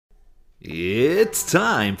It's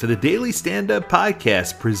time for the Daily Stand Up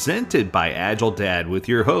Podcast presented by Agile Dad with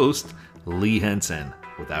your host, Lee Henson.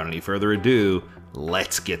 Without any further ado,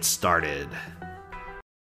 let's get started.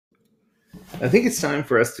 I think it's time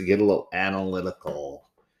for us to get a little analytical.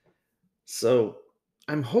 So,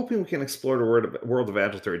 I'm hoping we can explore the world of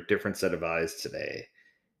Agile through a different set of eyes today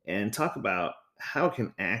and talk about how it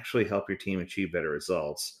can actually help your team achieve better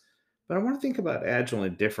results. But I want to think about Agile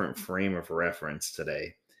in a different frame of reference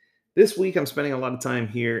today. This week, I'm spending a lot of time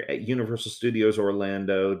here at Universal Studios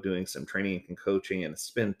Orlando doing some training and coaching, and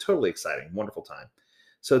it's been totally exciting, wonderful time.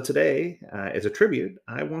 So today, as a tribute,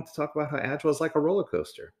 I want to talk about how Agile is like a roller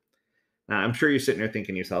coaster. Now, I'm sure you're sitting there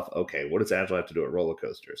thinking to yourself, okay, what does Agile have to do with roller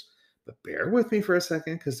coasters? But bear with me for a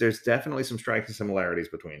second, because there's definitely some striking similarities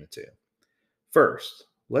between the two. First,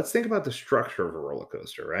 let's think about the structure of a roller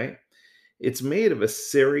coaster, right? It's made of a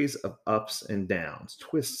series of ups and downs,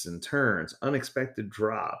 twists and turns, unexpected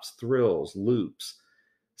drops, thrills, loops.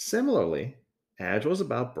 Similarly, Agile is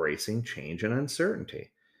about bracing change and uncertainty.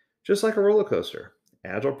 Just like a roller coaster,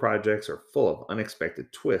 Agile projects are full of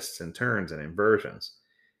unexpected twists and turns and inversions.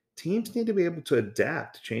 Teams need to be able to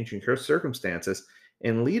adapt to changing circumstances,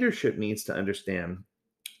 and leadership needs to understand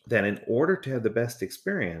that in order to have the best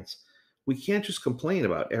experience, we can't just complain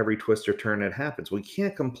about every twist or turn that happens. We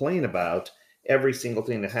can't complain about every single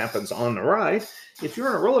thing that happens on the ride. If you're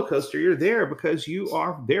on a roller coaster, you're there because you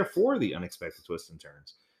are there for the unexpected twists and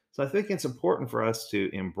turns. So I think it's important for us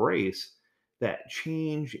to embrace that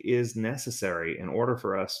change is necessary in order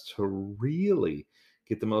for us to really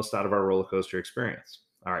get the most out of our roller coaster experience.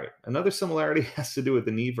 All right, another similarity has to do with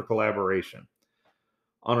the need for collaboration.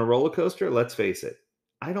 On a roller coaster, let's face it,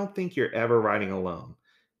 I don't think you're ever riding alone.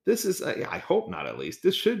 This is, I hope not at least,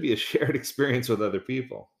 this should be a shared experience with other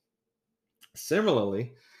people.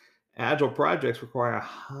 Similarly, agile projects require a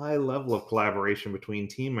high level of collaboration between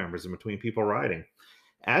team members and between people riding.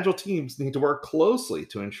 Agile teams need to work closely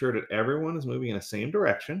to ensure that everyone is moving in the same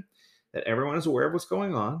direction, that everyone is aware of what's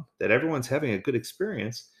going on, that everyone's having a good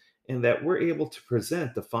experience, and that we're able to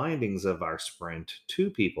present the findings of our sprint to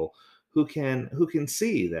people who can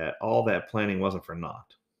see that all that planning wasn't for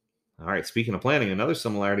naught. All right, speaking of planning, another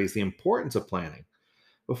similarity is the importance of planning.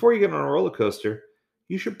 Before you get on a roller coaster,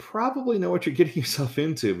 you should probably know what you're getting yourself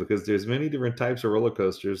into because there's many different types of roller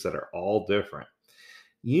coasters that are all different.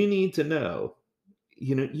 You need to know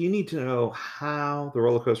you need to know how the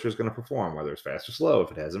roller coaster is going to perform, whether it's fast or slow, if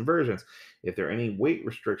it has inversions, if there are any weight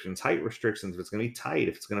restrictions, height restrictions, if it's going to be tight,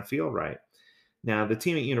 if it's going to feel right. Now, the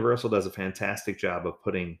team at Universal does a fantastic job of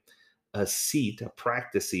putting a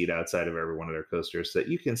practice seat outside of every one of their coasters so that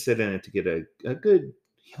you can sit in it to get a good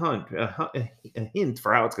a hint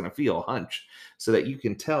for how it's going to feel, a hunch, so that you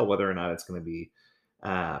can tell whether or not it's going to be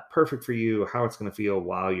perfect for you, how it's going to feel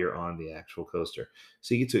while you're on the actual coaster.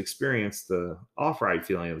 So you get to experience the off-ride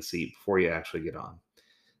feeling of the seat before you actually get on.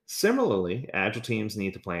 Similarly, Agile teams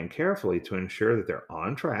need to plan carefully to ensure that they're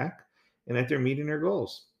on track and that they're meeting their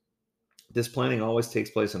goals. This planning always takes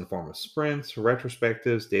place in the form of sprints,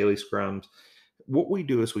 retrospectives, daily scrums. What we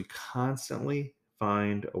do is we constantly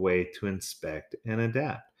find a way to inspect and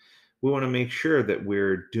adapt. We want to make sure that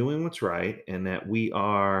we're doing what's right and that we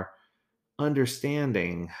are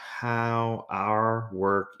understanding how our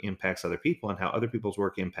work impacts other people and how other people's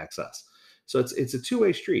work impacts us. So it's a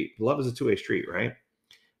two-way street. Love is a two-way street, right?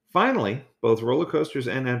 Finally, both roller coasters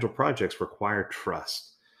and agile projects require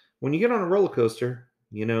trust. When you get on a roller coaster,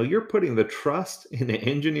 you're putting the trust in the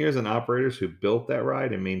engineers and operators who built that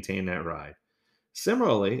ride and maintain that ride.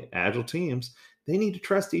 Similarly, agile teams, they need to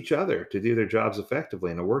trust each other to do their jobs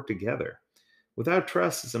effectively and to work together. Without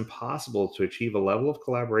trust, it's impossible to achieve a level of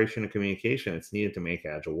collaboration and communication that's needed to make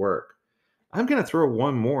agile work. I'm going to throw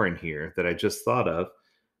one more in here that I just thought of.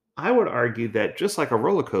 I would argue that just like a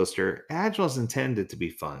roller coaster, Agile is intended to be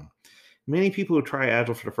fun. Many people who try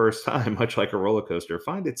Agile for the first time, much like a roller coaster,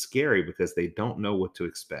 find it scary because they don't know what to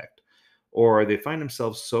expect. Or they find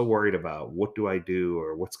themselves so worried about what do I do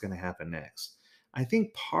or what's going to happen next. I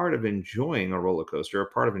think part of enjoying a roller coaster, or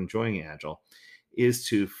part of enjoying Agile, is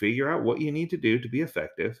to figure out what you need to do to be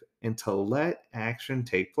effective and to let action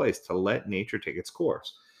take place, to let nature take its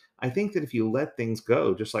course. I think that if you let things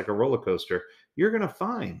go, just like a roller coaster, you're going to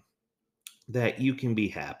find that you can be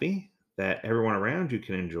happy, that everyone around you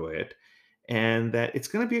can enjoy it, and that it's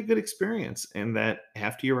going to be a good experience. And that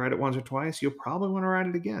after you ride it once or twice, you'll probably want to ride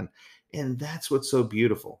it again. And that's what's so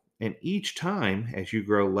beautiful. And each time, as you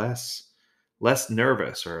grow less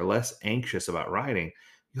nervous or less anxious about riding,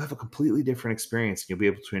 you'll have a completely different experience. And you'll be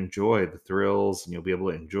able to enjoy the thrills, and you'll be able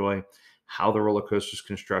to enjoy how the roller coaster is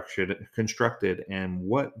constructed and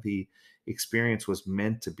what the experience was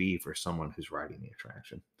meant to be for someone who's riding the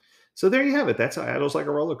attraction. So there you have it. That's how Agile's like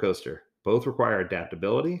a roller coaster. Both require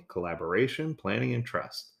adaptability, collaboration, planning, and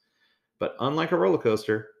trust. But unlike a roller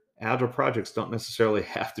coaster, agile projects don't necessarily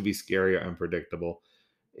have to be scary or unpredictable.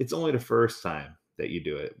 It's only the first time that you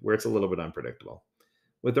do it where it's a little bit unpredictable.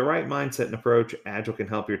 With the right mindset and approach, Agile can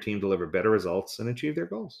help your team deliver better results and achieve their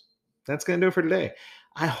goals. That's going to do it for today.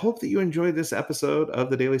 I hope that you enjoyed this episode of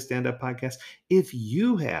the Daily Stand Up Podcast. If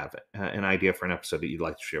you have an idea for an episode that you'd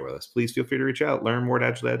like to share with us, please feel free to reach out. Learn more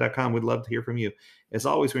at agiledad.com. We'd love to hear from you. As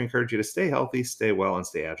always, we encourage you to stay healthy, stay well, and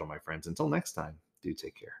stay agile, my friends. Until next time, do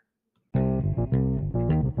take care.